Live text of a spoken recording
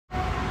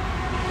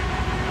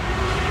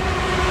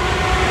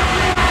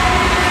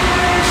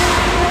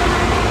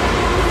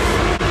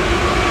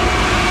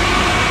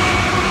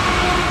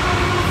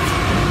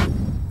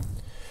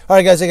All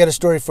right, guys, I got a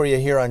story for you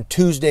here on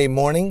Tuesday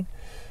morning.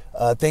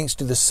 Thanks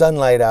to the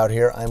sunlight out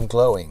here, I'm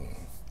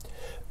glowing.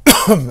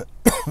 I'm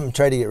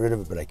trying to get rid of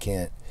it, but I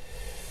can't.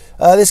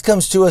 This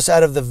comes to us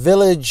out of the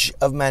village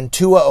of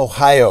Mantua,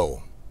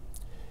 Ohio.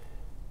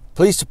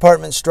 Police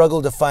department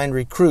struggle to find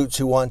recruits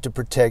who want to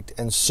protect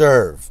and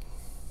serve.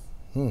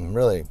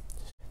 Really?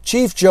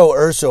 Chief Joe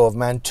Urso of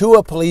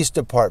Mantua Police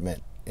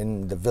Department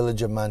in the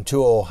village of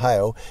Mantua,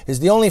 Ohio, is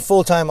the only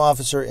full-time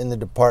officer in the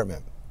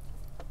department.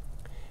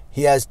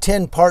 He has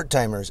 10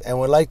 part-timers and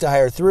would like to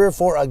hire 3 or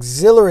 4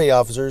 auxiliary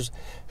officers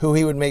who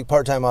he would make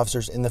part-time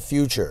officers in the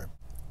future.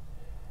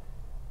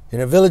 In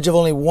a village of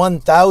only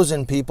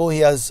 1,000 people, he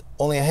has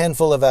only a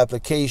handful of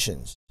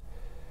applications.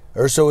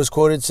 Urso was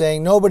quoted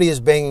saying, "Nobody is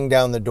banging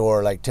down the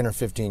door like 10 or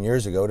 15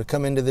 years ago to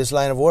come into this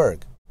line of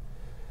work."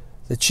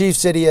 The chief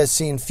said he has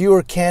seen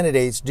fewer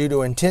candidates due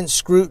to intense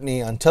scrutiny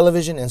on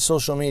television and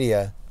social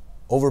media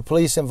over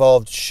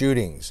police-involved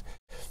shootings.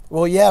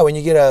 Well, yeah, when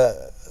you get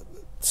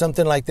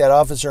something like that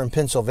officer in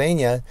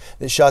Pennsylvania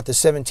that shot the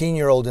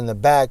 17-year-old in the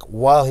back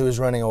while he was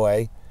running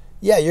away,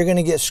 yeah, you're going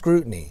to get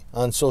scrutiny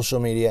on social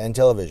media and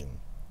television.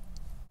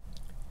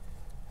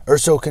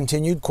 Urso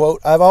continued, quote,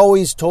 "I've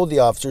always told the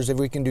officers if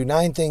we can do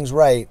 9 things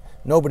right,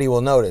 nobody will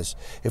notice.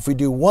 If we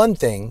do one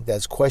thing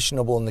that's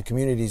questionable in the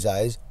community's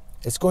eyes,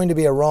 it's going to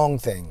be a wrong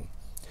thing.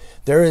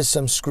 There is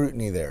some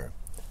scrutiny there."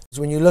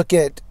 When you look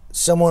at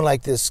someone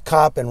like this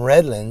cop in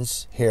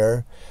Redlands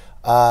here,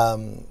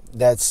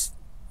 that's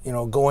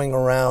going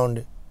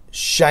around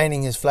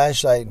shining his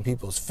flashlight in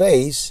people's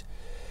face,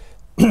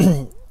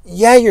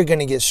 yeah, you're going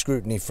to get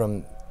scrutiny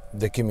from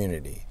the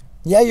community.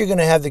 Yeah, you're going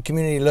to have the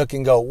community look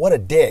and go, what a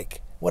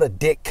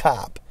dick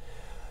cop.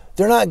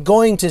 They're not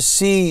going to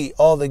see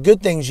all the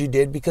good things you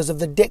did because of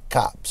the dick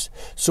cops.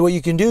 So what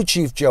you can do,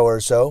 Chief Joe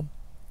Urso,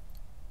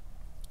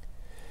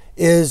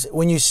 is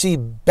when you see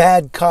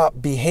bad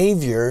cop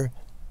behavior,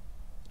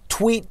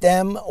 tweet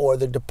them or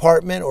the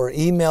department or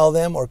email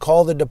them or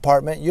call the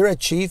department. You're a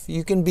chief.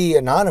 You can be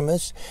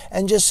anonymous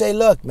and just say,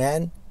 look,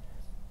 man,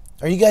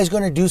 are you guys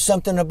going to do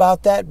something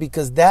about that?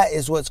 Because that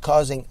is what's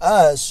causing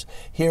us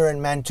here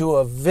in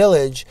Mantua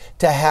Village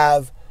to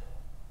have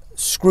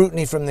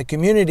scrutiny from the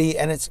community,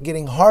 and it's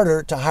getting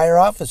harder to hire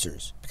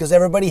officers because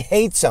everybody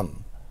hates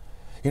them.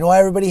 You know why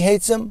everybody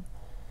hates them?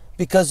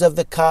 Because of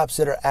the cops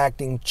that are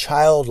acting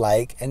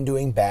childlike and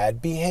doing bad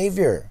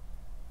behavior.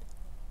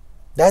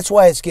 That's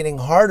why it's getting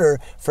harder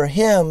for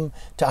him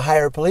to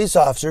hire police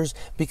officers,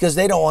 because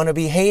they don't want to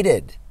be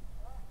hated.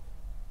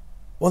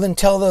 Well, then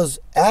tell those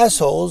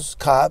assholes,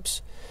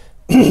 cops,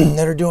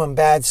 that are doing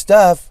bad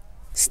stuff,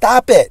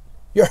 stop it.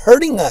 You're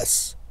hurting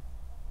us.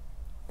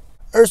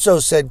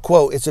 Urso said,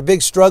 quote, "It's a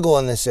big struggle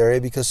in this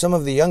area because some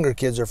of the younger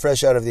kids are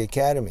fresh out of the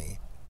academy.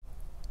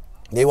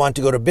 They want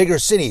to go to bigger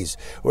cities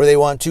where they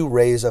want to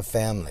raise a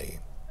family."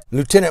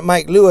 Lieutenant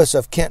Mike Lewis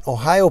of Kent,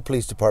 Ohio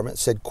Police Department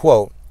said,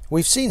 quote,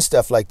 "We've seen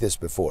stuff like this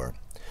before.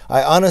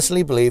 I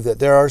honestly believe that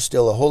there are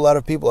still a whole lot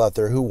of people out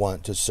there who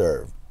want to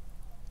serve."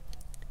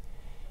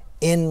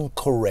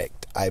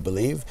 Incorrect, I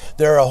believe.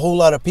 There are a whole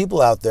lot of people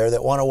out there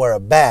that want to wear a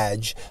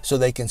badge so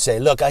they can say,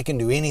 look, I can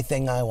do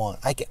anything I want.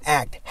 I can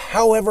act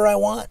however I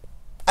want.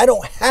 I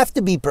don't have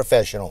to be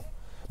professional.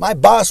 My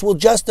boss will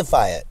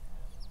justify it.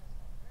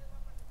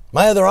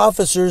 My other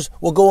officers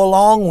will go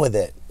along with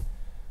it.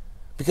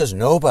 Because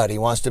nobody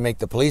wants to make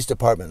the police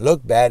department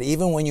look bad,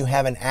 even when you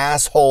have an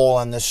asshole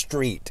on the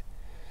street.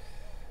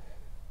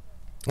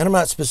 And I'm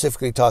not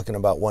specifically talking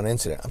about one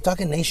incident. I'm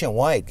talking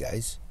nationwide,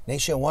 guys.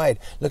 Nationwide.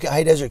 Look at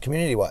High Desert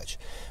Community Watch.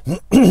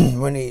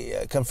 When he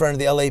confronted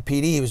the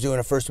LAPD, he was doing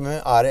a First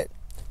Amendment audit,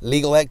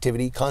 legal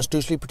activity,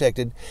 constitutionally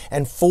protected,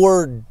 and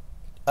 4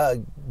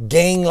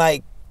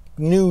 gang-like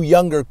new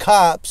younger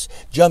cops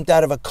jumped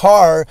out of a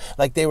car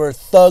like they were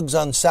thugs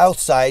on South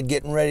Side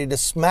getting ready to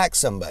smack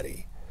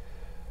somebody.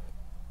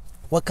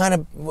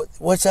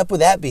 What's up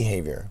with that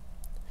behavior?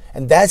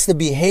 And that's the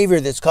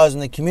behavior that's causing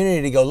the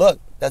community to go, look,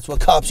 that's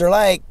what cops are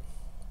like.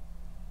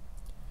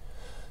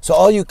 So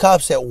all you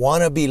cops that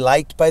want to be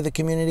liked by the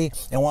community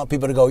and want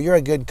people to go, you're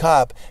a good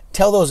cop,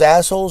 tell those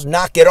assholes,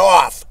 knock it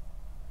off.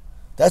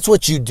 That's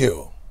what you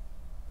do.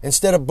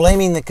 Instead of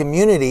blaming the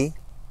community,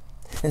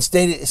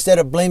 instead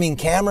of blaming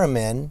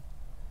cameramen,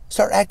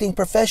 start acting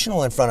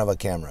professional in front of a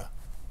camera.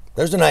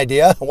 There's an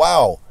idea.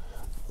 Wow.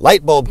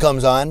 Light bulb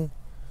comes on.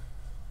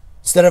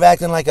 Instead of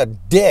acting like a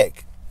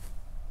dick.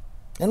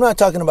 I'm not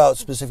talking about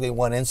specifically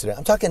one incident.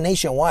 I'm talking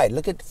nationwide.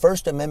 Look at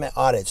First Amendment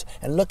audits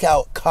and look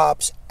how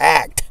cops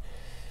act.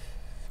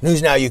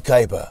 News Now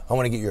Ukaipa. I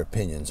want to get your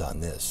opinions on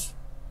this.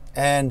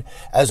 And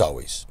as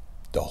always,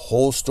 the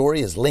whole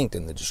story is linked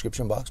in the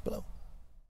description box below.